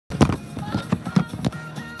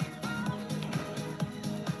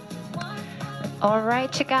All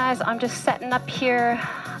right, you guys, I'm just setting up here.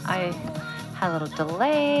 I had a little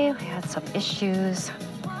delay. We had some issues.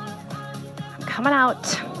 I'm coming out.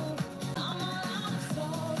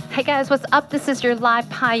 Hey guys, what's up? This is your live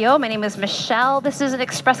PiYO. My name is Michelle. This is an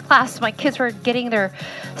express class. My kids were getting their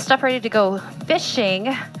stuff ready to go fishing.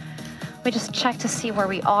 Let me just check to see where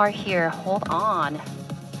we are here. Hold on.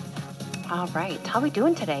 All right, how are we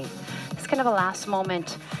doing today? It's kind of a last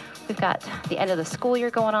moment. We've got the end of the school year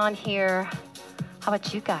going on here. How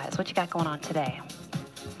about you guys? What you got going on today?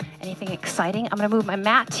 Anything exciting? I'm gonna move my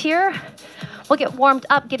mat here. We'll get warmed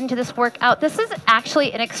up, get into this workout. This is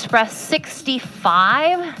actually an Express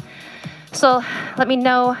 65. So let me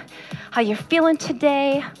know how you're feeling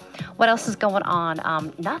today. What else is going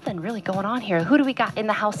on? Nothing really going on here. Who do we got in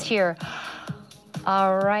the house here?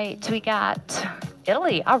 All right, we got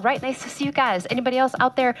Italy. All right, nice to see you guys. Anybody else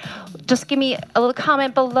out there? Just give me a little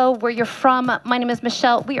comment below where you're from. My name is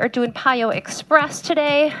Michelle. We are doing PiYO Express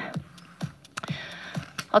today.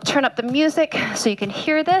 I'll turn up the music so you can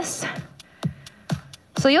hear this.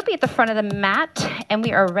 So you'll be at the front of the mat, and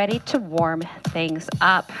we are ready to warm things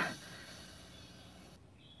up.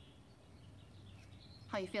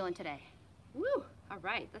 How you feeling today? Woo! All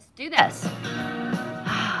right, let's do this.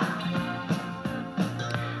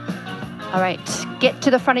 All right, get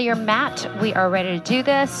to the front of your mat. We are ready to do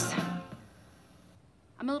this.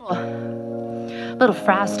 I'm a little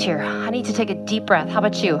frazzled here. I need to take a deep breath. How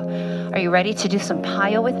about you? Are you ready to do some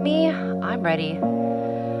PiYO with me? I'm ready.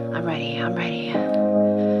 I'm ready. I'm ready.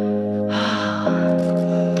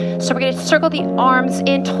 So we're going to circle the arms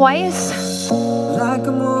in twice.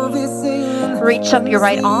 Reach up your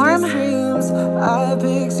right arm.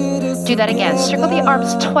 Do that again. Circle the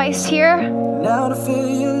arms twice here.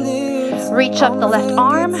 Reach up the left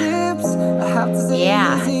arm.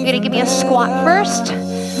 Yeah. You're going to give me a squat first.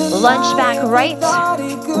 Lunge back right.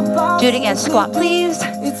 Do it again. Squat, please.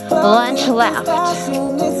 Lunge left.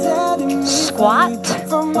 Squat.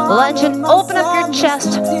 Lunge and open up your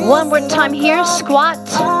chest. One more time here. Squat.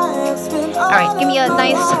 All right. Give me a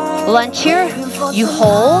nice lunge here. You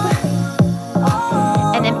hold.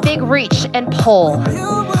 And then big reach and pull.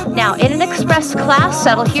 Now, in an express class,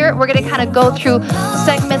 settle here. We're going to kind of go through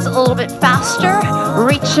segments a little bit faster.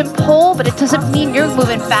 Reach and pull, but it doesn't mean you're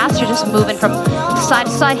moving fast. You're just moving from side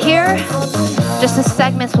to side here. Just the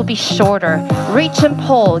segments will be shorter. Reach and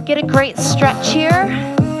pull. Get a great stretch here.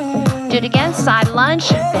 Do it again. Side lunge.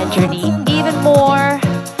 Bend your knee even more.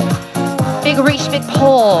 Big reach, big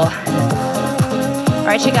pull. All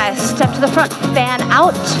right, you guys, step to the front. Fan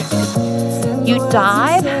out. You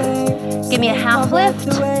dive. Give me a half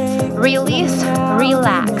lift. Release,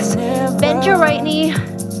 relax. Bend your right knee,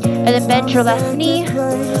 and then bend your left knee.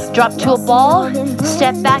 Drop to a ball.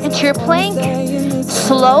 Step back into your plank.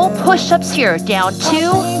 Slow push-ups here. Down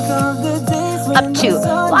 2, up 2.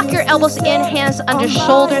 Lock your elbows in, hands under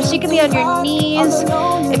shoulders. You can be on your knees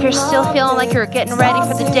if you're still feeling like you're getting ready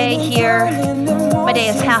for the day here. My day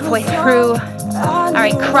is halfway through. All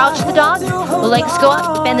right, crouch the dog. Legs go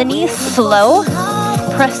up, bend the knees, slow.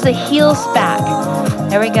 Press the heels back.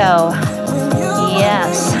 There we go.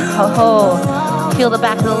 Yes. Ho-ho. Feel the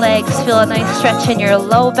back of the legs. Feel a nice stretch in your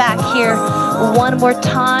low back here. One more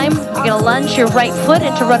time. You're going to lunge your right foot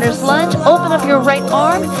into runner's lunge. Open up your right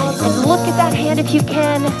arm and look at that hand if you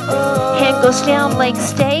can. Hand goes down, leg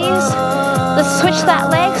stays. Let's switch that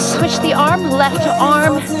leg. Switch the arm. Left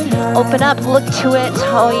arm. Open up. Look to it.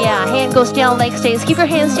 Oh, yeah. Hand goes down, leg stays. Keep your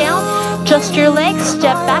hands down. Just your legs.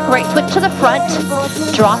 Step back. Right foot to the front.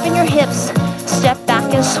 Drop in your hips. Step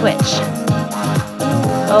back and switch.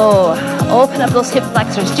 Oh, open up those hip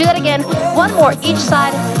flexors. Do that again. One more each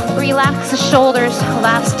side. Relax the shoulders.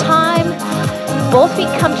 Last time. Both feet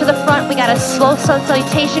come to the front. We got a slow sun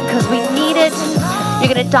salutation because we need it.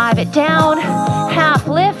 You're going to dive it down. Half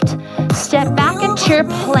lift. Step back into your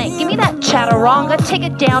plank. Give me that chaturanga. Take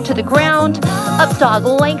it down to the ground. Up dog.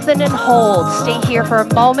 Lengthen and hold. Stay here for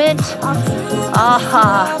a moment.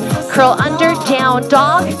 Aha. Curl under, down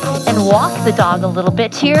dog. And walk the dog a little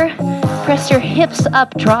bit here. Press your hips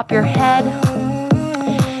up. Drop your head.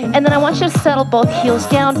 And then I want you to settle both heels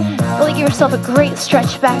down. Really give yourself a great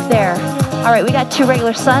stretch back there. All right, we got 2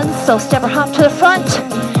 regular suns. So step or hop to the front.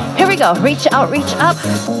 Here we go. Reach out, reach up.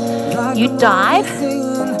 You dive.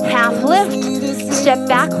 Half lift, step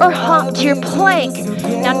back or hop to your plank.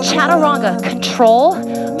 Now chaturanga, control,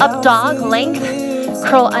 up dog, length,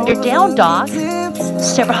 curl under, down dog,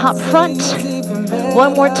 step or hop front.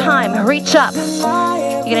 One more time, reach up.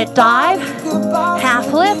 You're gonna dive,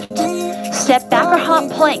 half lift, step back or hop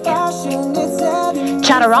plank.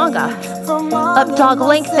 Chaturanga, up dog,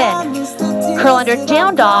 lengthen, curl under,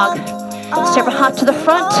 down dog, step or hop to the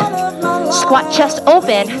front. Squat chest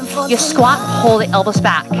open. You squat, hold the elbows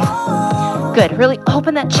back. Good, really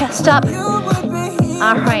open that chest up.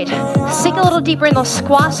 All right, sink a little deeper in those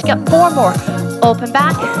squats. You got 4 more. Open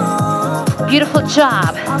back. Beautiful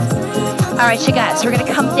job. All right, you guys, we're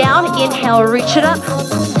gonna come down. Inhale, reach it up.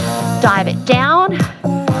 Dive it down.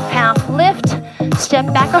 Half lift.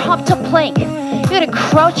 Step back or hop to plank. You're gonna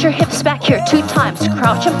crouch your hips back here 2 times.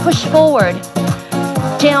 Crouch and push forward.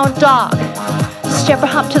 Down dog. Step or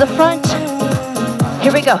hop to the front.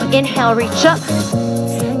 Here we go. Inhale, reach up.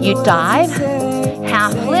 You dive.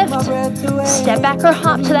 Half lift. Step back or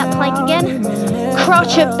hop to that plank again.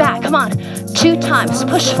 Crouch it back. Come on. 2 times.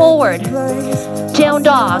 Push forward. Down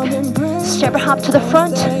dog. Step or hop to the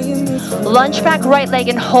front. Lunge back, right leg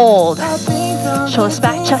and hold. Shoulders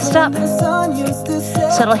back, chest up.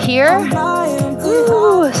 Settle here.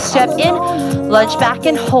 Ooh, step in. Lunge back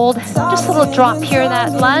and hold. Just a little drop here in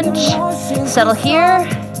that lunge. Settle here.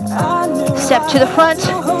 Step to the front.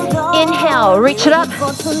 Inhale, reach it up.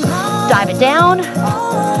 Dive it down.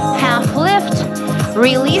 Half lift.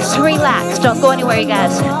 Release, relax. Don't go anywhere, you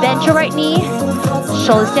guys. Bend your right knee.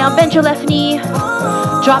 Shoulders down, bend your left knee.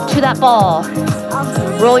 Drop to that ball.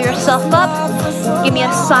 Roll yourself up. Give me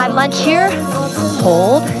a side lunge here.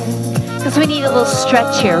 Hold. Because we need a little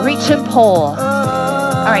stretch here. Reach and pull.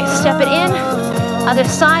 All right, step it in. Other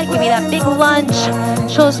side, give me that big lunge.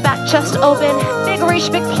 Shoulders back, chest open. Big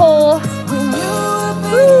reach, big pull.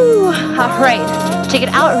 Woo. All right, take it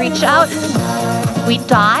out, reach out. We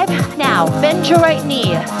dive. Now, bend your right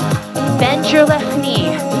knee. Bend your left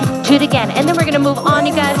knee. Do it again. And then we're gonna move on,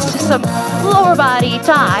 you guys, to some lower body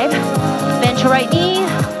dive. Bend your right knee.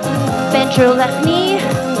 Bend your left knee.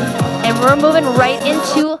 And we're moving right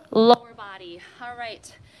into lower body. All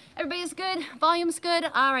right. Everybody's good? Volume's good?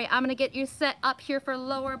 All right, I'm gonna get you set up here for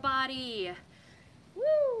lower body.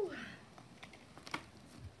 Woo!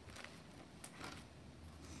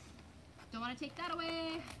 Don't wanna take that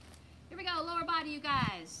away. Here we go, lower body, you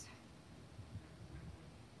guys.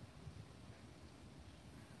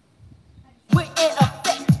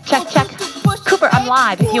 Check, check. Cooper, I'm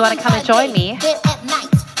live if you want to come and join me.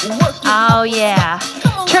 Oh, yeah.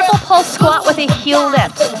 Triple pulse squat with a heel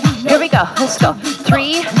lift. Here we go. Let's go.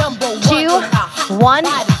 3, 2, 1.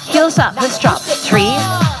 Heels up. Let's drop. 3,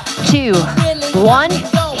 2, 1.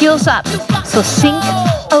 Heels up. So sink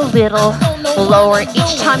a little lower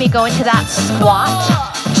each time you go into that squat.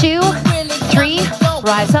 2, 3.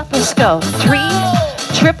 Rise up. Let's go. 3.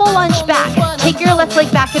 Triple lunge back. Take your left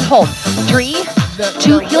leg back and hold. 3,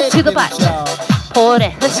 2, heel to the butt. Pull it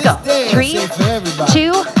in. Let's go. 3,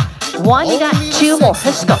 2, 1. You got 2 more.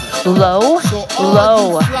 Let's go. Low,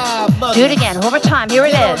 low. Do it again. One more time. Here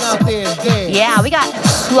it is. Yeah, we got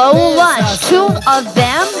slow lunge. 2 of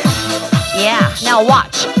them. Yeah. Now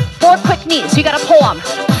watch. 4 quick knees. You got to pull them.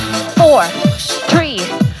 4, 3,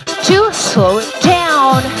 2. Slow it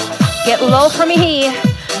down. Get low for me.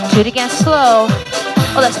 Do it again. Slow.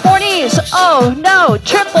 Oh, that's 4 knees. Oh, no.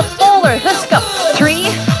 Triple bowler. Let's go.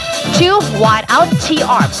 3, 2. Wide out. T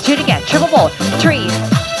arms. Do it again. Triple bowl. 3,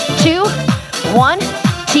 2, 1.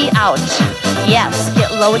 T out. Yes.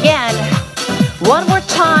 Get low again. One more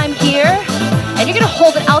time here. And you're going to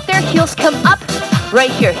hold it out there. Heels come up.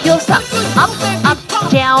 Right here. Heels up. Up,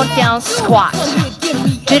 up, down, down, squat.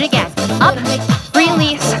 Do it again. Up,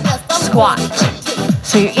 release, squat.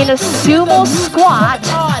 So you're in a sumo squat.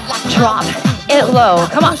 Drop it low.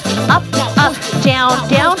 Come on. Up, up, down,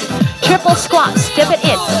 down. Triple squat. Step it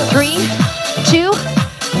in. 3, 2,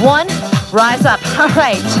 1. Rise up. All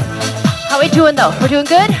right. How are we doing though? We're doing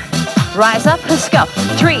good? Rise up. Let's go.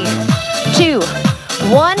 3, 2,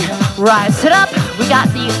 1. Rise it up. We got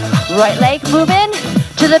the right leg. Move in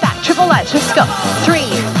to the back. Triple lunge. Let's go. 3,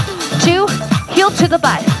 2. Heel to the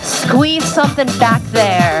butt. Squeeze something back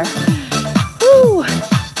there. Woo.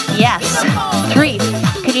 Yes. 3.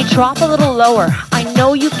 Can you drop a little lower? I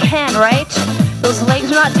know you can, right? Those legs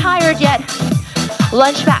are not tired yet.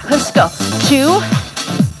 Lunge back. Let's go. 2.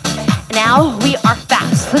 Now we are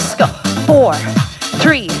fast. Let's go. 4,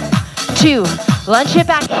 3, 2. Lunge it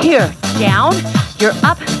back here. Down. You're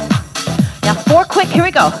up. Now 4 quick. Here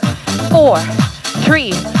we go. 4,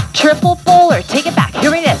 3. Triple bowler. Take it back.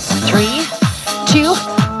 Here it is. 3, 2.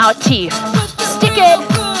 Out T. Stick it.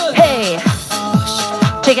 Hey.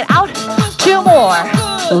 Take it out. 2 more.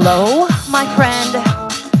 Low, my friend.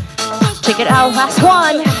 Take it out. Last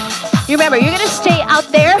one. You remember, you're going to stay out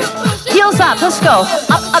there. Heels up. Let's go.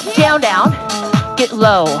 Up, up, down, down. Get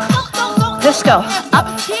low. Let's go. Up,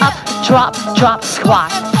 up, drop, drop,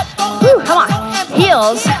 squat. Woo, come on.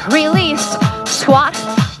 Heels, release, squat.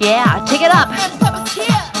 Yeah, take it up.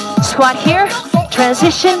 Squat here.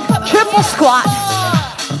 Transition, triple squat.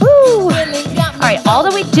 Woo. Woo! All right, all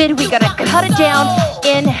that we did, we gotta cut it down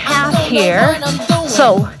in half here.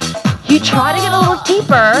 So you try to get a little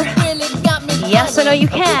deeper. Yes, I know you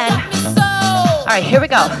can. All right, here we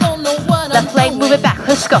go. Left leg, move it back.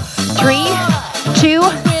 Let's go. 3, 2,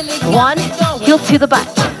 1. Heel to the butt.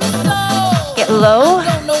 Get low.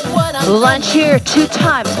 Lunge here 2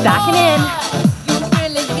 times. Backing in.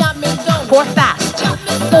 4 fast.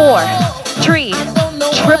 4, 3.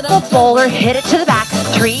 Triple bowler. Hit it to the back.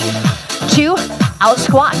 3, 2. Out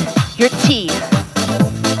squat. Your T.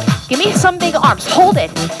 Give me some big arms. Hold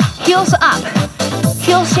it. Heels up.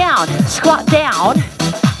 Heels down. Squat down.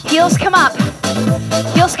 Heels come up.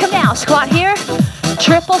 Heels come down. Squat here.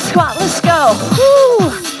 Triple squat. Let's go.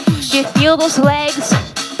 Woo! Do you feel those legs?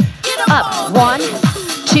 Up. 1,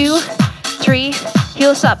 2, 3.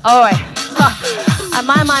 Heels up. All right.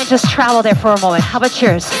 My mind just traveled there for a moment. How about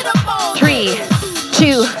yours? 3,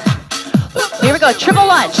 2. Here we go. Triple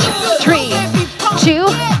lunge. 3, 2.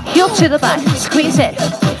 Heel to the butt. Squeeze it.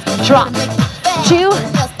 Drop. 2,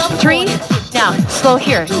 3. Now slow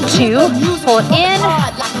here. 2. Pull it in.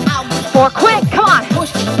 4. Quick. Come on.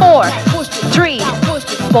 4, 3.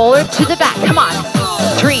 Bowler to the back. Come on.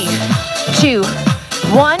 3, 2,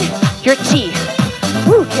 1. Your T.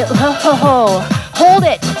 Woo. Get low. Hold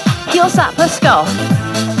it. Heels up. Let's go.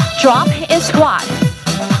 Drop and squat.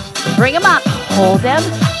 Bring them up. Hold them.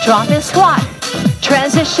 Drop and squat.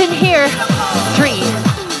 Transition here. 3,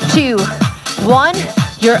 2, 1.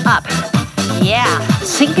 You're up. Yeah.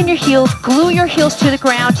 Sink in your heels. Glue your heels to the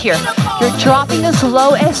ground here. You're dropping as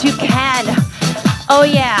low as you can. Oh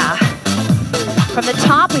yeah. From the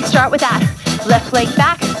top, we start with that. Left leg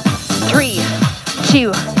back. 3,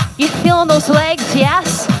 2. You feeling those legs?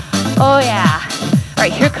 Yes? Oh yeah. All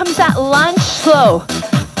right, here comes that lunge. Slow.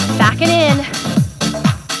 Backing in.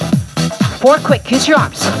 4, quick. Use your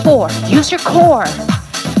arms. 4. Use your core.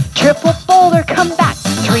 Triple boulder. Come back.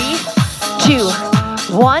 3, 2,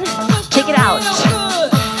 1. Take it out.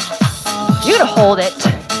 You're gonna hold it.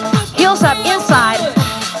 Heels up inside.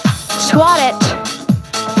 Squat it.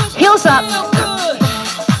 Heels up.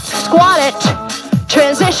 Squat it.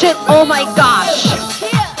 Transition. Oh my gosh.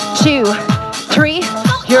 2, 3.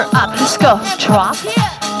 You're up. Let's go. Drop.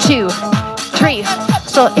 2, 3.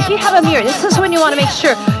 So if you have a mirror, this is when you want to make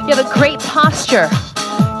sure you have a great posture.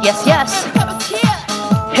 Yes, yes.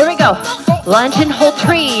 Here we go. Lunge and hold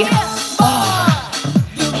 3. Oh.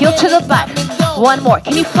 Heel to the butt. 1 more.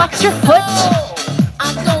 Can you flex your foot?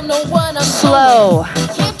 Slow.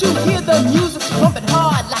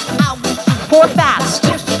 4 fast.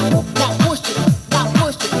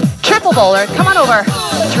 Triple bowler. Come on over.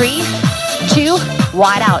 3, 2,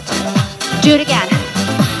 wide out. Do it again.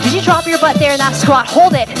 Did you drop your butt there in that squat?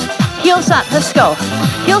 Hold it. Heels up. Let's go.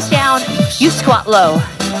 Heels down. You squat low.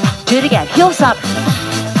 Do it again. Heels up.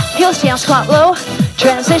 Heels down. Squat low.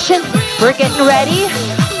 Transition. We're getting ready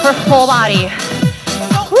for full body.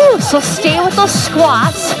 Woo. So stay with those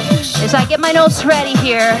squats as I get my notes ready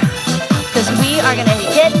here, because we are going to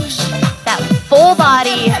hit that full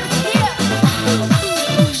body.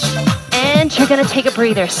 And you're going to take a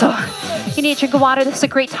breather. So you need a drink of water. This is a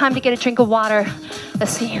great time to get a drink of water.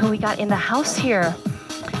 Let's see who we got in the house here.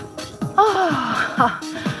 Oh,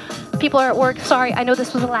 people are at work. Sorry, I know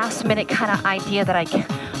this was a last minute kind of idea that I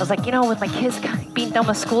was like, you know, with my kids being done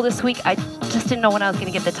with school this week, I just didn't know when I was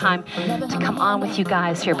going to get the time to come on with you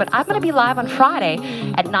guys here. But I'm going to be live on Friday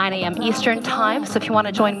at 9 a.m. Eastern time. So if you want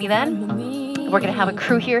to join me then, we're going to have a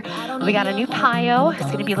crew here. We got a new PiYO. It's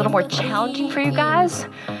going to be a little more challenging for you guys.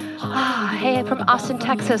 Hey, from Austin,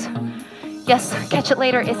 Texas. Yes, catch it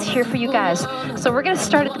later. It's here for you guys. So we're going to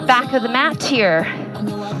start at the back of the mat here.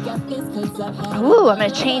 Ooh, I'm going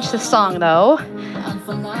to change the song though.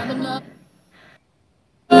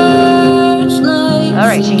 All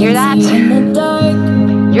right, you hear that?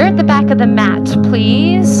 You're at the back of the mat,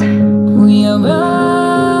 please. We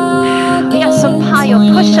got some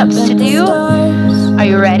PiYO push-ups to do. Are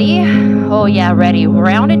you ready? Oh yeah, ready.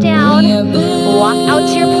 Round it down. Walk out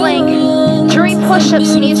to your plank. 3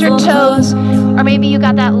 push-ups, knees or toes. Or maybe you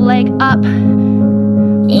got that leg up.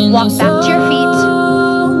 Walk back to your feet.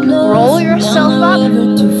 Roll yourself up.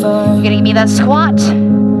 You're gonna give me that squat.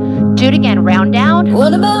 Do it again. Round down.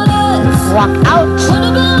 Walk out.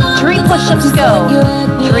 3 push-ups, go.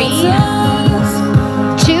 3,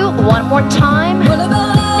 2, 1 more time.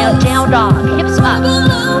 Now down dog, hips up.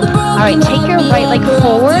 All right, take your right leg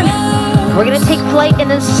forward. We're gonna take flight and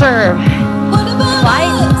then serve. Flight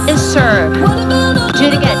and serve. Do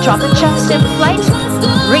it again. Drop the chest and flight.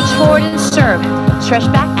 Reach forward and serve. Stretch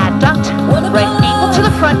back, adduct. Right ankle to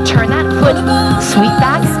the front. Turn that foot. Sweep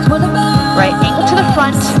back. Right ankle to the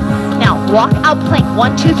front. Now Walk out plank.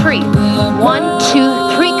 1, 2, 3. 1,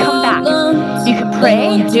 2, 3. Come back. You can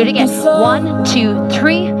pray. Do it again. 1, 2,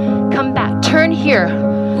 3. Come back. Turn here.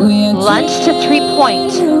 Lunge to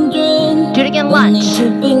 3-point. Do it again. Lunge.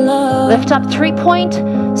 Lift up 3-point.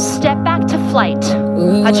 Step back to flight.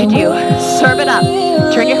 How'd you do? Serve it up.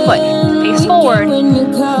 Turn your foot. Face forward.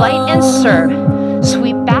 Flight and serve.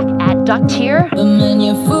 Sweep back. Duct here.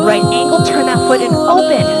 Right angle. Turn that foot and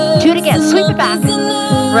open. Do it again. Sweep it back.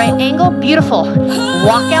 Right angle. Beautiful.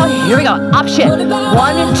 Walk out. Here we go. Option. 1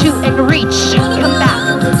 and 2 and reach. Come back.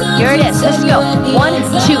 Here it is. Let's go. 1,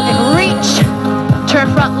 2 and reach. Turn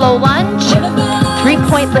front low lunge.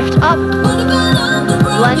 3-point lift up.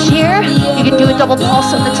 Lunge here. You can do a double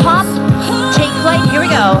pulse at the top. Take flight. Here we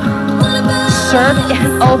go. Serve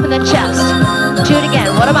and open the chest. Do it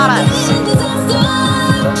again. What about us?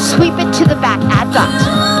 Sweep it to the back, add duct.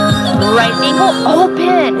 Right angle,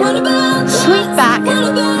 open. Sweep back.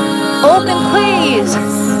 Open, please.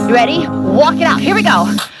 You ready? Walk it out. Here we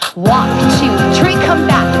go. Walk, 2, 3, come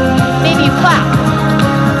back. Maybe you clap.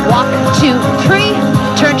 Walk, 2, 3.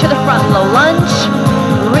 Turn to the front, low lunge.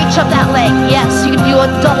 Reach up that leg. Yes, you can do a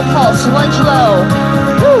double pulse. Lunge low.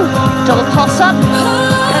 Woo. Double pulse up.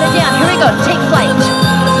 Cut it down. Here we go. Take flight.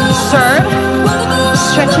 Serve.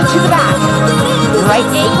 Stretch it to the back. Right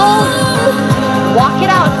angle. Walk it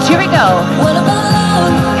out. Here we go.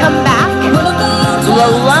 Come back.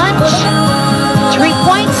 Low lunge.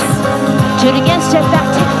 3-point. Do it again. Step back.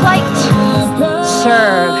 Take flight.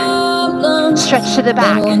 Serve. Stretch to the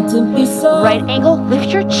back. Right angle. Lift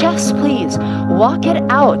your chest, please. Walk it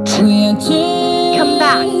out. Come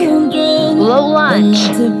back. Low lunge.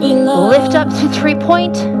 Lift up to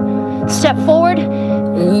 3-point. Step forward.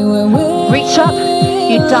 Reach up.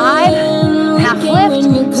 You dive. Half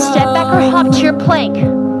lift. Step back or hop to your plank.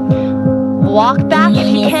 Walk back if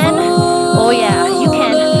you can. Oh yeah, you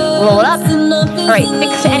can. Roll it up. All right,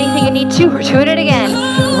 fix anything you need to. We're doing it again.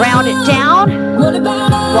 Round it down.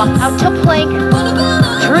 Walk out to plank.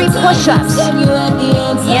 3 push-ups.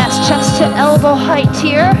 Yes, chest to elbow height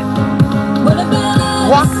here.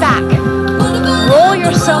 Walk back. Roll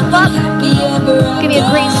yourself up. Give me a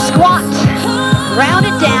great squat. Round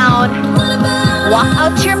it down. Walk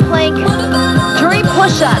out to your plank. 3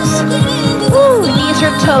 push-ups. Woo, knees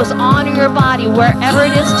or toes, honor your body wherever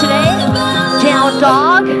it is today. Down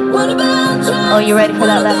dog. Oh, you ready for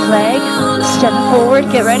that left leg? Step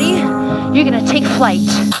forward, get ready. You're gonna take flight.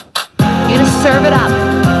 You're gonna serve it up.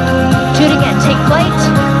 Do it again, take flight.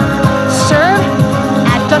 Serve,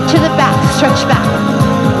 add duct to the back, stretch back.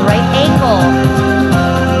 Right angle.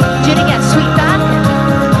 Do it again, sweep back.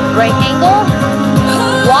 Right angle.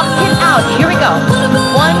 Walk it out. Here we go.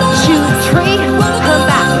 1, 2, 3. Come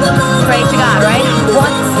back. Pray to God, right?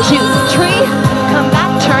 1, 2, 3. Come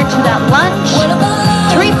back. Turn to that lunge.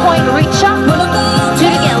 3-point reach up. Do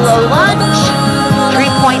it again. Low lunge.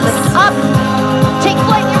 3-point lift up. Take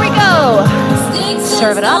flight. Here we go.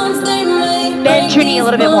 Serve it up. Bend your knee a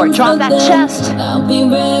little bit more. Drop that chest.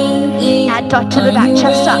 Add duct to the back.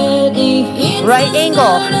 Chest up. Right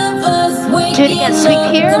angle. Do it again. Sweep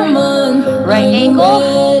here. Right angle.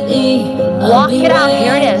 Walk it out.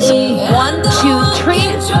 Here it is. 1, 2, 3.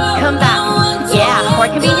 Come back. Yeah. Or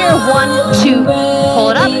it can be here. 1, 2. Pull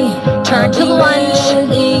it up. Turn to the lunge.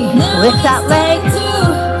 Lift that leg.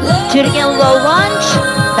 Do it again. Low lunge.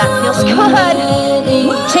 That feels good.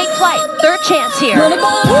 Take flight. Third chance here.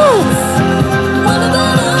 Woo.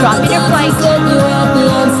 Drop in your flight.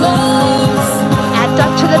 Add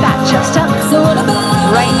duct to the back. Chest up.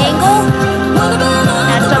 Right angle.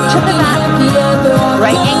 Add duct to the back.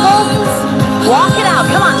 Right angle. Walk it out.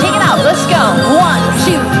 Come on, take it out. Let's go. 1,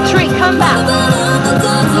 2, 3. Come back.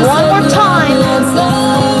 One more time.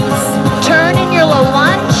 Turn in your low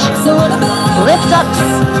lunge. Lift up.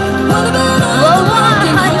 Low lunge.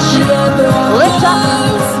 Lift up.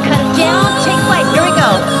 Cut it down. Take flight. Here we go.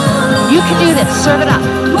 You can do this. Serve it up.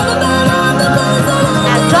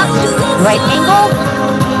 Add duct. Right angle.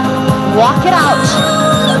 Walk it out.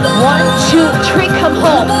 1, 2, 3. Come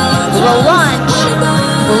home. Low lunge.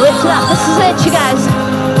 Lift it up. This is it, you guys.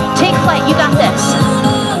 Take flight. You got this.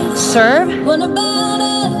 Serve.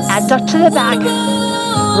 Add duct to the back.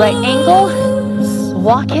 Right angle.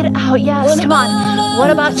 Walk it out. Yes, come on. What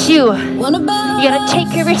about you? You gotta take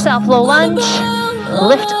care of yourself. Low lunge.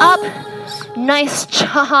 Lift up. Nice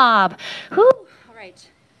job. Whew. All right.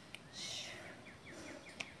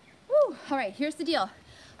 Whew. All right, here's the deal.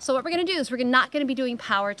 So what we're gonna do is we're not gonna be doing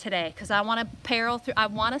power today because I want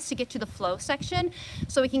us to get to the flow section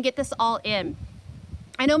so we can get this all in.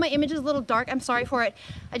 I know my image is a little dark. I'm sorry for it.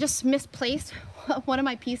 I just misplaced one of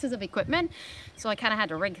my pieces of equipment, so I kind of had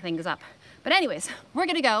to rig things up. But anyways, we're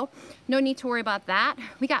gonna go. No need to worry about that.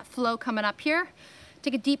 We got flow coming up here.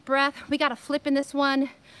 Take a deep breath. We got a flip in this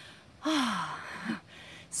one.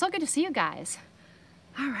 So good to see you guys.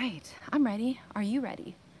 All right, I'm ready. Are you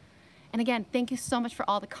ready? And again, thank you so much for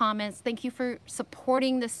all the comments. Thank you for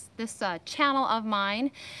supporting this channel of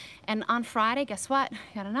mine. And on Friday, guess what?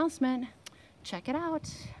 Got an announcement. Check it out.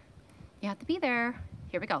 You have to be there.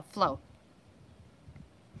 Here we go, flow.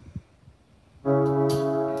 Oh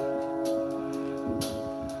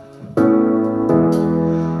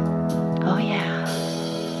yeah.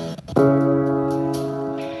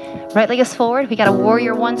 Right leg is forward. We got a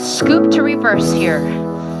warrior one scoop to reverse here.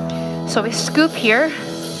 So we scoop here,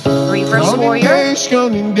 reverse warrior,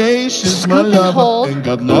 scoop and hold,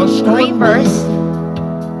 reverse.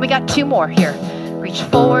 We got two more here. Reach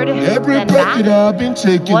forward, then back.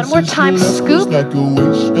 One more time, scoop.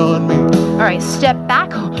 All right, step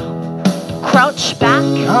back, crouch back,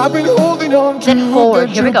 then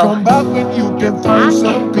forward. Here we go. Back,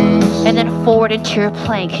 and then forward into your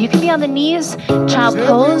plank. You can be on the knees, child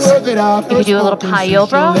pose. You can do a little PiYO.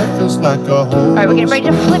 All right, we're getting ready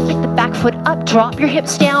to flip. Pick the back foot up, drop your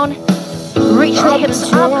hips down. Reach the hips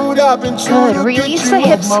up. Good. Release the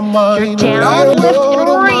hips. You're down. Lift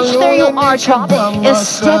and reach. There you are. Drop and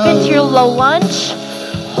step into your low lunge.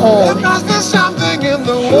 Hold.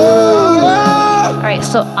 Alright,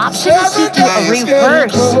 so option is to do a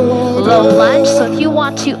reverse low lunge. So if you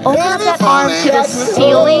want to open up that arm to the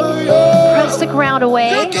ceiling, press the ground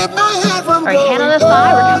away. Alright, hand on the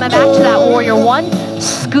thigh. We're coming back to that warrior one.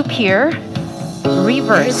 Scoop here.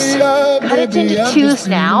 Reverse. Cut it into twos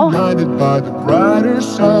now.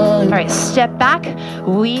 Alright, step back.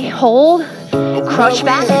 We hold. Crouch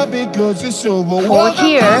back. Forward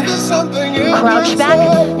here. Crouch back.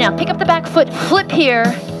 Now pick up the back foot. Flip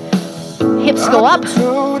here. Hips go up.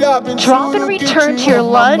 Drop and return to your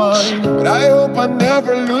lunge.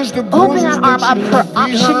 Open that arm up for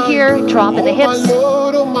option here. Drop in the hips.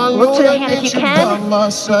 Look to the hand if you can.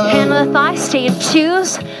 Hand on the thigh. Stay in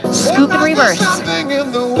twos. Scoop and reverse.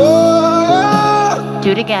 Do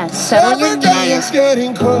it again. Settle your knees.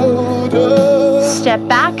 Step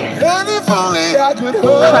back.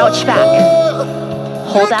 Crouch back.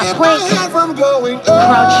 Hold that plank.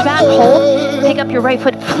 Crouch back, hold. Pick up your right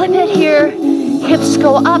foot, flip it here. Hips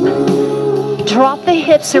go up. Drop the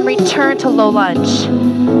hips and return to low lunge.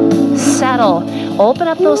 Settle. Open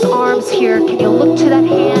up those arms here. Can you look to that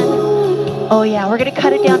hand? Oh yeah, we're gonna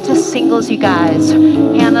cut it down to singles, you guys.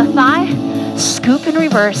 Hand on the thigh, scoop and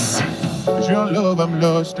reverse.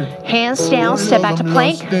 Hands down, step back to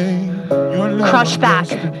plank. Crouch back.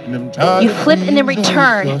 You flip and then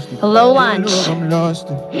return. Low lunge.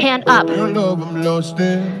 Hand up. Hand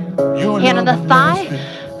on the thigh.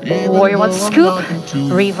 Warrior one scoop.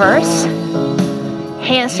 Reverse.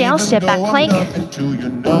 Hands down, step back plank.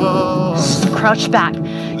 Crouch back.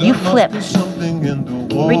 You flip.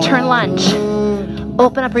 Return lunge.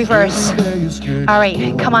 Open up reverse. All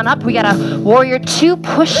right, come on up. We got a warrior two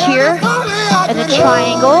push here. And then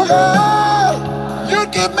triangle.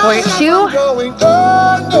 Warrior two.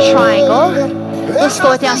 Triangle. Let's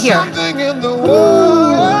slow it down here.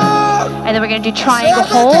 And then we're going to do triangle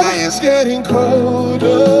hold.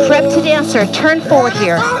 Prep to dancer. Turn forward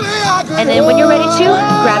here. And then when you're ready to,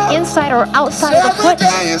 grab inside or outside of the foot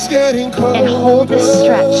and hold this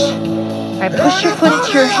stretch. All right, push your foot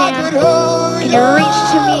into your hand. Can you reach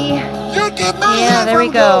to me? Yeah, there we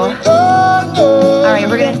go. All right,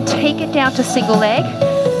 we're going to take it down to single leg.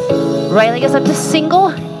 Right leg is up to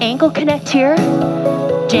single. Ankle connect here.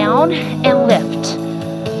 Down and lift.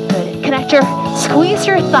 Good. Connector. Squeeze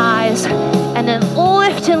your thighs and then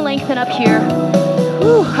lift and lengthen up here.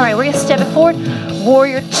 Whew. All right, we're going to step it forward.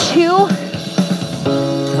 Warrior two.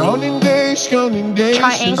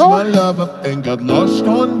 Triangle.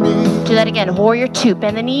 Do that again. Warrior two.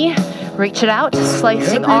 Bend the knee. Reach it out.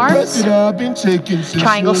 Slicing arms.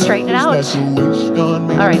 Triangle. Straighten it out.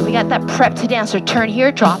 All right, we got that prep to dancer. Turn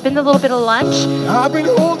here. Drop in a little bit of lunge. And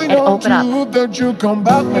open up.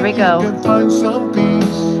 There we go.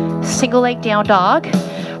 Single leg down dog.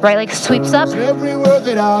 Right leg sweeps up.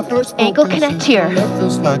 Ankle connect here.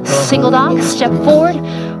 Single dog. Step forward.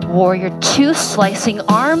 Warrior two, slicing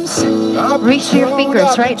arms. Reach for your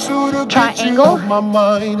fingers, right? Triangle.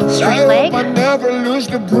 Straight leg.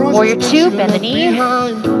 Warrior two, bend the knee.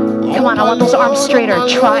 Come on, I want those arms straighter.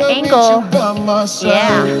 Triangle.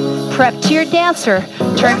 Yeah. Prep to your dancer.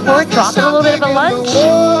 Turn forward, drop in a little bit of a lunge,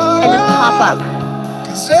 and then pop up.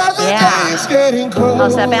 Yeah.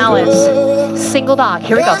 How's that balance? Single dog.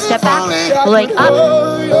 Here we go. Step back. Leg up.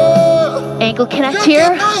 Ankle connect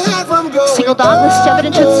here. Single dog. Let's step it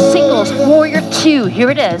into singles. Warrior 2. Here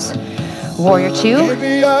it is. Warrior 2.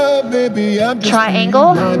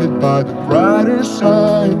 Triangle.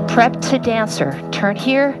 Prep to dancer. Turn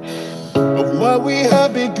here. Single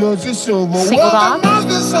dog.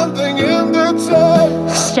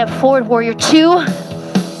 Step forward, warrior 2.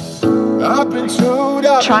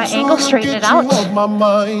 Triangle, straighten it out.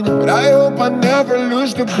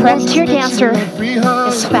 Prep to your dancer.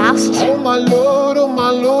 It's fast.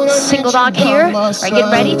 Single dog here. All right,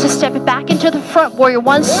 get ready to step it back into the front. Warrior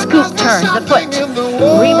 1, scoop, turn the foot.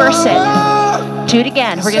 Reverse it. Do it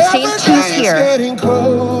again. We're going to stay in twos here.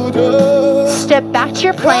 Step back to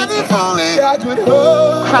your plank.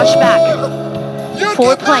 Crouch back.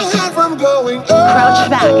 Forward plank. Crouch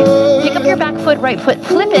back. Pick up your back foot, right foot.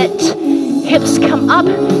 Flip it. Hips come up.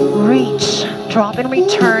 Reach. Drop and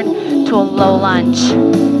return to a low lunge.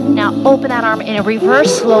 Now open that arm in a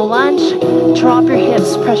reverse low lunge. Drop your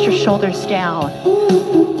hips. Press your shoulders down.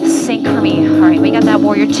 Sync for me. All right, we got that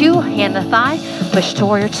warrior 2. Hand the thigh. Push to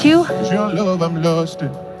warrior 2.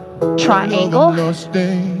 Triangle.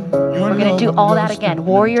 We're going to do all that again.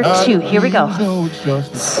 Warrior 2. Here we go.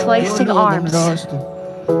 Slicing arms.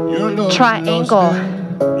 Triangle.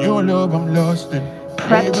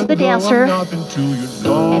 Prep to the dancer.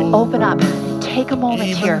 And open up. Take a moment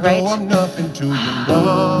here, right?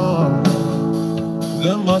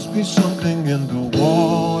 There must be something in the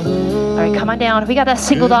water. All right, come on down. We got that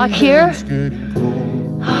single dog here.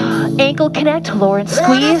 Ankle connect, lower and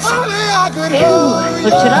squeeze.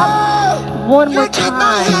 Lift it up. One more time.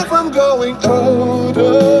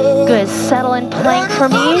 Good. Settle in plank for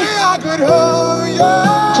me.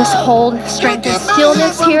 Just hold strength and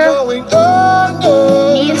stillness here.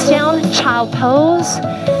 Knees down, child pose.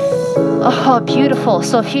 Oh, beautiful.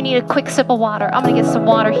 So if you need a quick sip of water, I'm going to get some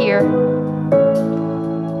water here.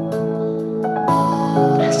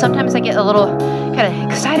 Sometimes I get a little kind of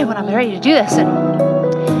excited when I'm ready to do this, and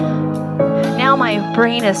now my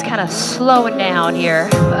brain is kind of slowing down here.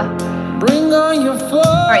 All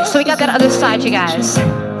right, so we got that other side, you guys.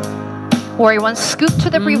 Warrior 1, scoop to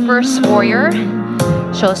the reverse warrior.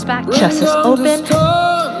 Shoulders back, chest is open.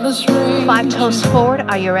 5 toes forward.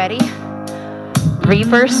 Are you ready?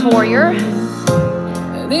 Reverse warrior.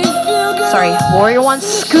 Sorry, warrior 1,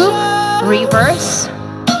 scoop, reverse.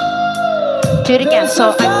 Do it again.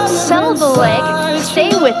 So I settle the leg, stay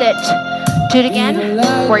with it. Do it again.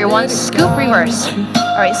 Warrior 1, scoop, reverse.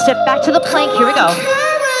 All right, step back to the plank. Here we go.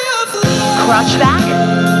 Crouch back.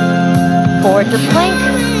 Forward to plank.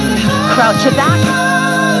 Crouch it back.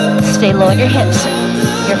 Stay low in your hips.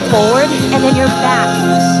 You're forward and then you're back.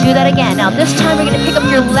 Do that again. Now this time we're going to pick up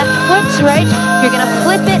your left foot, right? You're going to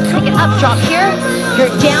flip it, pick it up, drop here.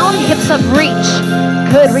 You're down, hips up, reach.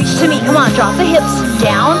 Good, reach to me. Come on, drop the hips.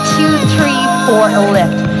 Down, 2, 3, 4, a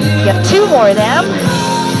lift. You have 2 more of them.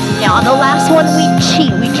 Now on the last one, we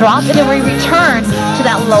cheat. We drop and then we return to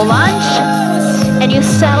that low lunge. And you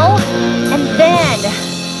settle, and then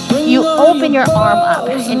you open your arm up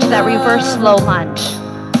into that reverse low lunge.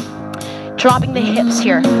 Dropping the hips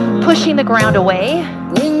here, pushing the ground away.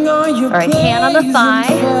 All right, hand on the thigh.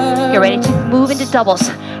 You're ready to move into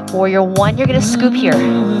doubles. Warrior 1, you're gonna scoop here.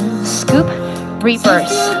 Scoop,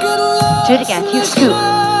 reverse. Do it again, you scoop.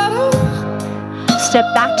 Step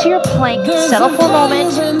back to your plank, settle for a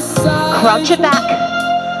moment. Crouch it back.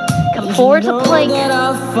 Come forward to plank.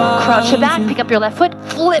 Crouch it back, pick up your left foot.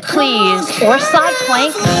 Flip, please, or side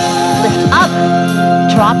plank. Lift up,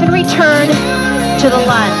 drop and return to the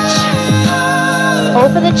lunge.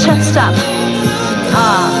 Open the chest up.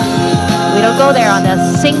 We don't go there on the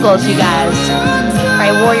singles, you guys. All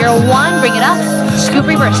right, warrior 1, bring it up. Scoop,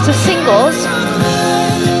 reverse to singles.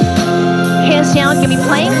 Hands down, give me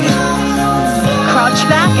plank. Crouch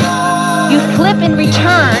back. You flip and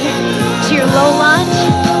return to your low lunge.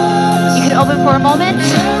 You can open for a moment.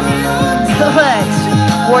 Good.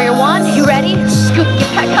 Warrior 1, you ready? Scoop, get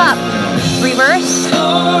back up. Reverse.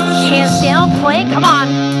 Hands down, plank, come on.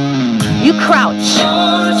 You crouch.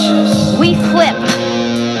 We flip.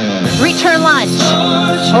 Return lunge.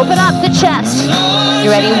 Open up the chest. You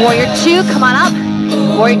ready? Warrior 2, come on up.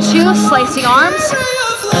 Warrior 2, slicing arms.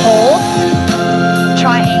 Hold.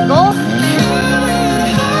 Triangle.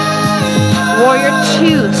 Warrior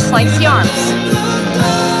 2, slice the arms.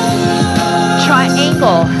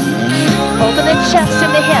 Triangle. Open the chest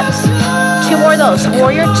and the hips. 2 more of those.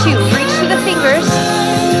 Warrior 2, reach to the fingers.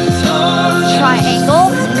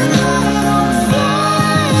 Triangle.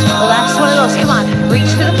 The last one of those, come on.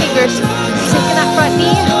 Reach to the fingers. Sink in that front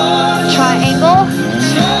knee. Triangle.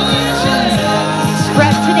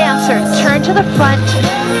 to the front,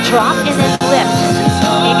 drop and then lift.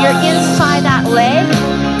 If you're inside that leg,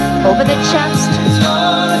 open the chest.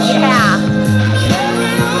 Yeah.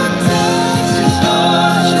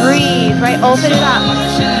 Breathe, right? Open it up.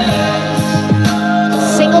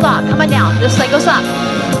 Single dog, come on down. This leg goes up.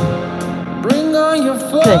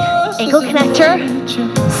 Good. Ankle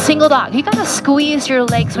connector. Single dog. You gotta squeeze your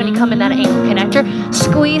legs when you come in that ankle connector.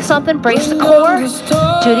 Squeeze something, brace the core.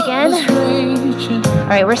 Do it again. All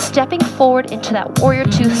right, we're stepping forward into that warrior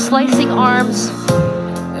two, slicing arms.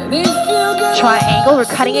 Triangle, we're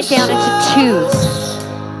cutting it down into twos.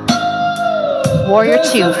 Warrior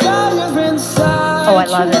two. Oh, I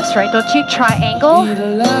love this, right? Don't you? Triangle.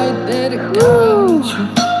 Woo.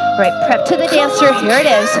 Right, prep to the dancer. Here it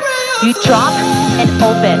is. You drop and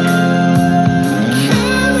open.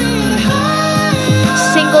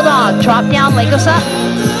 Single dog, drop down, leg goes up.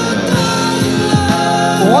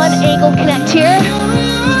 One ankle connect here.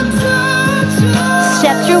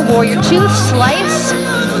 Step through, warrior two, slice.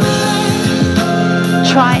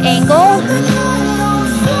 Triangle.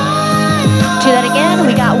 Do that again.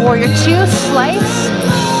 We got warrior two, slice.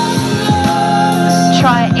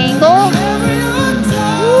 Triangle.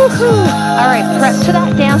 Woohoo. All right, prep to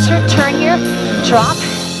that dancer. Turn here, drop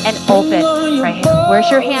and open. Right, where's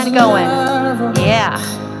your hand going? Yeah.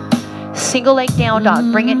 Single leg down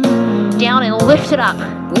dog. Bring it down and lift it up.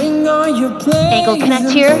 Ankle connect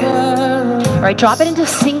here. All right, drop it into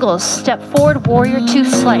singles. Step forward, warrior two,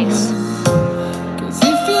 slice.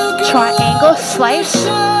 Triangle, slice.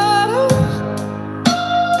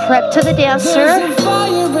 Prep to the dancer.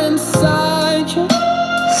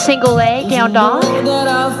 Single leg, down dog.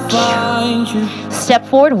 Step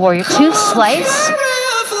forward, warrior two, slice.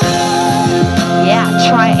 Yeah,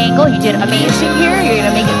 triangle, you did amazing here. You're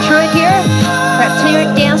gonna make it through it here. Prep to your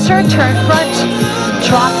dancer, turn front,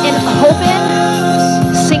 drop and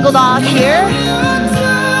open. Single dog here.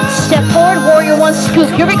 Step forward, warrior one, scoop.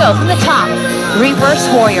 Here we go, from the top. Reverse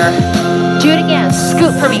warrior. Do it again,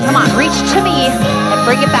 scoop for me. Come on, reach to me and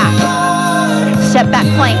bring it back. Step back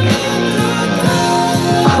plank.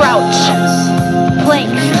 Crouch, plank,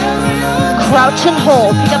 crouch and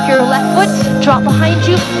hold. Pick up your left foot, drop behind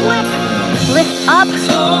you, flip, lift up,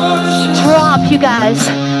 drop, you guys.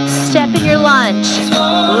 Step in your lunge.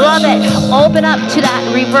 Love it. Open up to that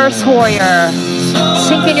reverse warrior.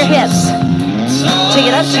 Sink in your hips. Take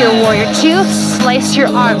it up to your warrior two. Slice your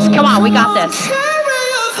arms. Come on, we got this.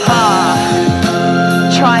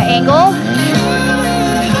 Triangle.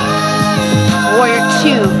 Warrior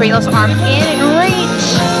two. Bring those arms in and reach.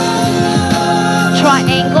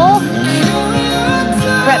 Triangle.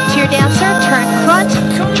 Prep to your dancer. Turn front.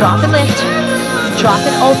 Drop and lift. Drop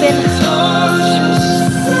and open.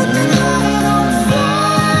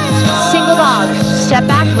 Single dog. Step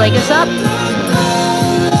back. Leg is up.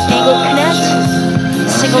 Ankle connect.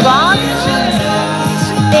 Single dog.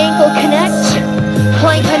 Ankle connect.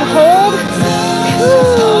 Plank and hold. Woo.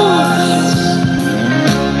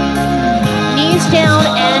 Knees down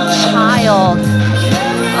and child.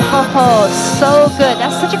 Oh, so good.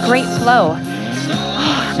 That's such a great flow.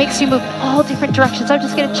 Makes you move all different directions. I'm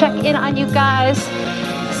just gonna check in on you guys.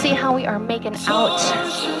 See how we are making out.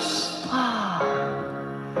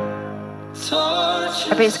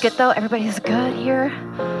 Everybody's good though? Everybody's good here?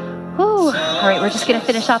 Whew. All right, we're just gonna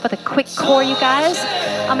finish off with a quick core, you guys.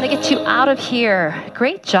 I'm gonna get you out of here.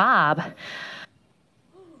 Great job.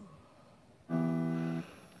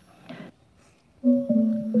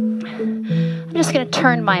 I'm just gonna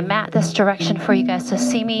turn my mat this direction for you guys to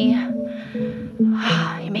see me.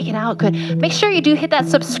 You're making out good. Make sure you do hit that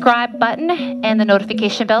subscribe button and the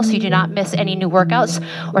notification bell so you do not miss any new workouts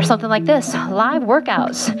or something like this, live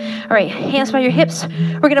workouts. All right, hands by your hips.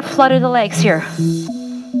 We're gonna flutter the legs here.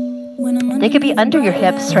 They could be under your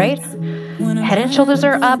hips, right? Head and shoulders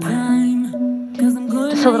are up.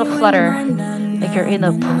 Just a little flutter, like you're in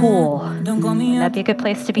the pool. That'd be a good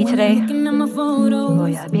place to be today. Oh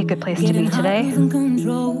yeah, that'd be a good place to be today.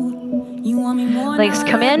 Legs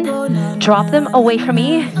come in, drop them away from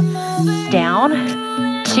me, down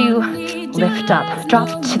to lift up.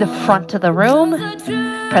 Drop to the front of the room,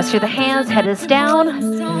 press through the hands, head is down.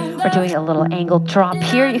 We're doing a little angled drop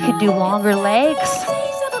here. You could do longer legs.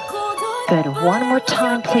 Good, one more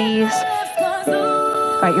time, please.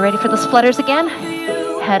 All right, you ready for the flutters again?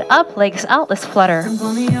 Head up, legs out, let's flutter.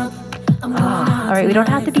 All right, we don't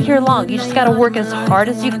have to be here long. You just gotta work as hard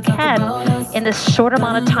as you can in this short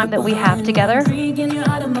amount of time that we have together. You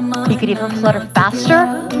could even flutter faster.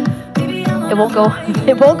 It won't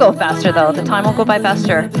go faster though. The time won't go by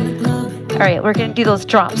faster. All right, we're gonna do those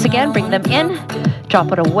drops again. Bring them in,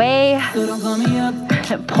 drop it away,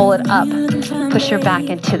 and pull it up. Push your back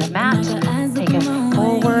into the mat, take it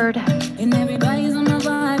forward.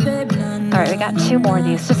 All right, we got 2 more of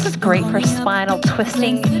these. This is great for spinal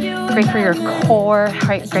twisting, great for your core,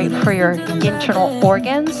 right? Great for your internal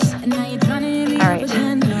organs. All right,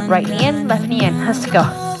 right knee in, left knee in. Let's go.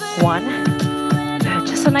 1. Good.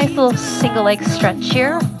 Just a nice little single leg stretch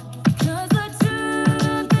here.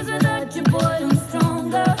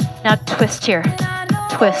 Now twist here.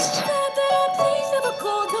 Twist.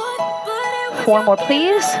 4 more,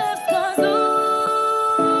 please.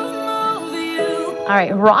 All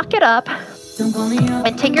right, rock it up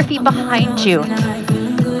and take your feet behind you.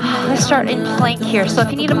 Let's start in plank here. So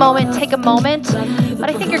if you need a moment, take a moment. But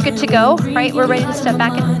I think you're good to go, right? We're ready to step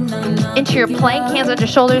back into your plank. Hands under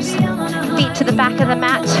shoulders, feet to the back of the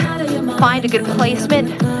mat. Find a good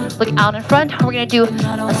placement. Look out in front. We're gonna do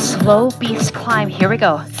a slow beast climb. Here we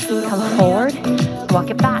go. Come forward, walk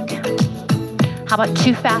it back. How about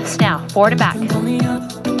too fast now? Forward and back.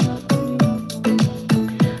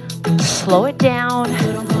 Slow it down.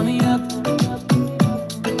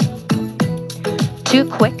 Too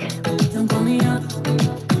quick.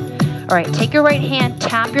 All right, take your right hand,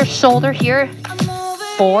 tap your shoulder here.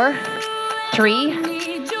 4,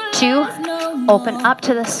 3, 2, open up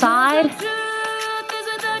to the side.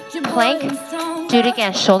 Plank, do it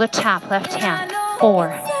again, shoulder tap, left hand.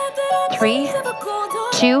 4, 3,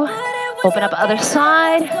 2, open up other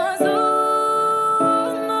side.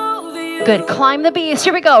 Good, climb the beast,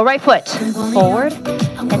 here we go, right foot. Forward,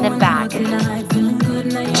 and then back.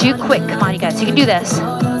 Too quick, come on you guys, you can do this.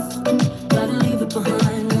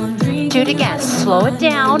 Do it again, slow it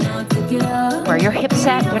down. Where are your hips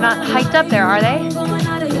at? They're not hiked up there, are they?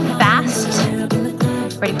 Fast.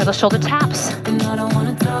 Ready for those shoulder taps?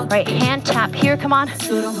 Right hand tap here, come on.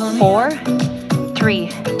 4,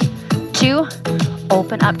 3, 2,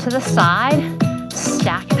 open up to the side.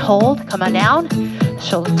 Stack and hold, come on down.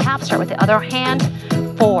 Shoulder tap, start with the other hand.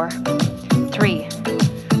 4, 3,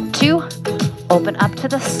 2, open up to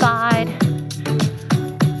the side.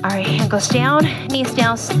 All right, hand goes down, knees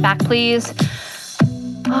down, sit back please.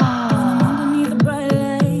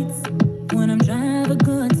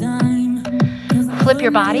 Flip your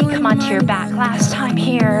body, come onto your back last time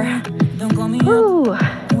here. Woo.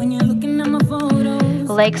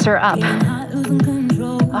 Legs are up.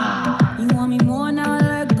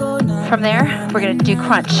 From there, we're gonna do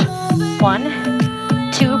crunch.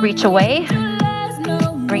 1, 2, reach away.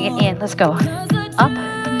 Bring it in, let's go. Up,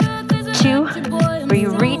 2,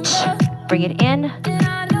 reach, bring it in,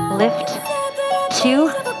 lift, 2,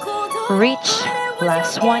 reach,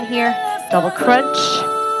 last one here, double crunch.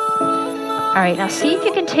 All right, now see if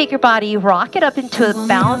you can take your body, rock it up into a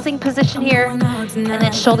balancing position here, and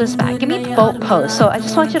then shoulders back. Give me boat pose, so I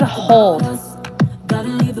just want you to hold.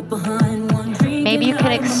 Maybe you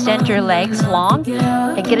can extend your legs long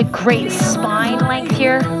and get a great spine length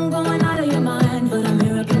here.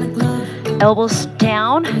 Elbows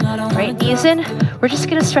down, right knees in. We're just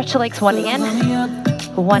gonna stretch the legs 1 in,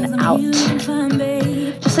 1 out.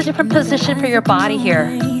 Just a different position for your body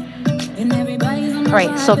here. All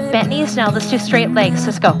right, so bent knees now, let's do straight legs.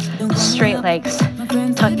 Let's go, straight legs.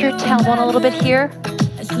 Tuck your tailbone a little bit here.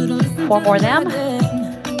 4 more of them.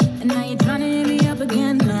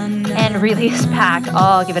 And release back.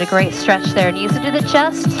 Oh, give it a great stretch there. Knees into the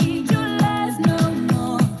chest.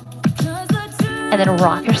 And then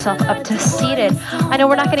rock yourself up to seated. I know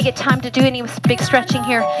we're not gonna get time to do any big stretching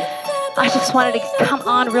here. I just wanted to come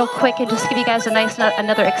on real quick and just give you guys a nice,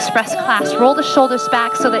 another express class. Roll the shoulders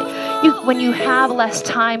back so that when you have less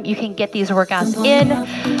time, you can get these workouts in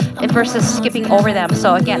versus skipping over them.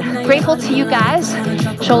 So again, grateful to you guys.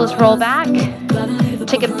 Shoulders roll back.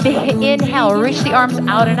 Take a big inhale, reach the arms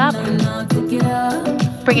out and up.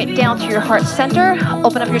 Bring it down to your heart center.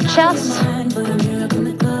 Open up your chest.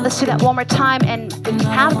 Let's do that one more time and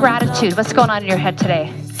have gratitude. What's going on in your head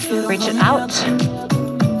today? Reach it out.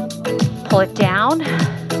 Pull it down.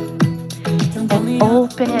 And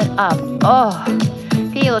open it up. Oh,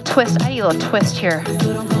 get a little twist. I need a little twist here.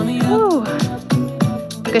 Woo.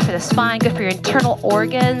 Good for the spine, good for your internal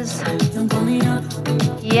organs.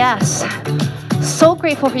 Yes. So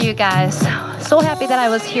grateful for you guys. So happy that I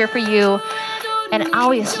was here for you. And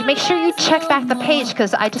always make sure you check back the page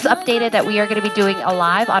because I just updated that we are going to be doing a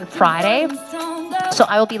live on Friday. So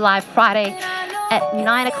I will be live Friday at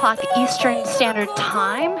 9 o'clock Eastern Standard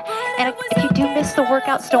Time. And if you do miss the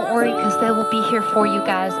workouts, don't worry because they will be here for you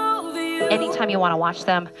guys anytime you want to watch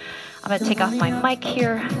them. I'm going to take off my mic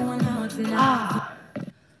here. Ah.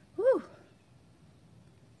 Woo.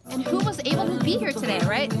 And who was able to be here today,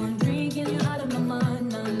 right?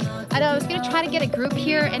 I know I was gonna try to get a group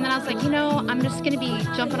here, and then I was like, you know, I'm just gonna be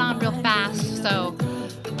jumping on real fast.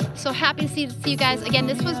 So happy to see you guys again.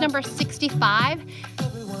 This was number 65.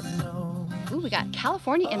 Ooh, we got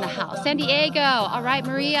California in the house. San Diego. All right,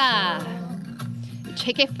 Maria.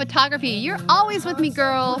 JK Photography. You're always with me,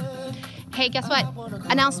 girl. Hey, guess what?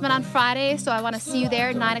 Announcement on Friday, so I want to see you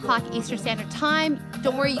there, 9 o'clock Eastern Standard Time.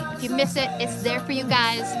 Don't worry if you miss it. It's there for you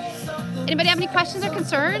guys. Anybody have any questions or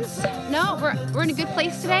concerns? No, we're in a good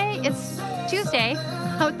place today. It's Tuesday.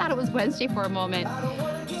 I thought it was Wednesday for a moment.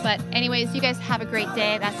 But anyways, you guys have a great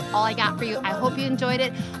day. That's all I got for you. I hope you enjoyed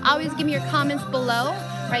it. Always give me your comments below,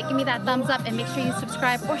 right? Give me that thumbs up and make sure you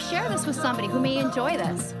subscribe or share this with somebody who may enjoy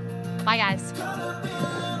this. Bye, guys.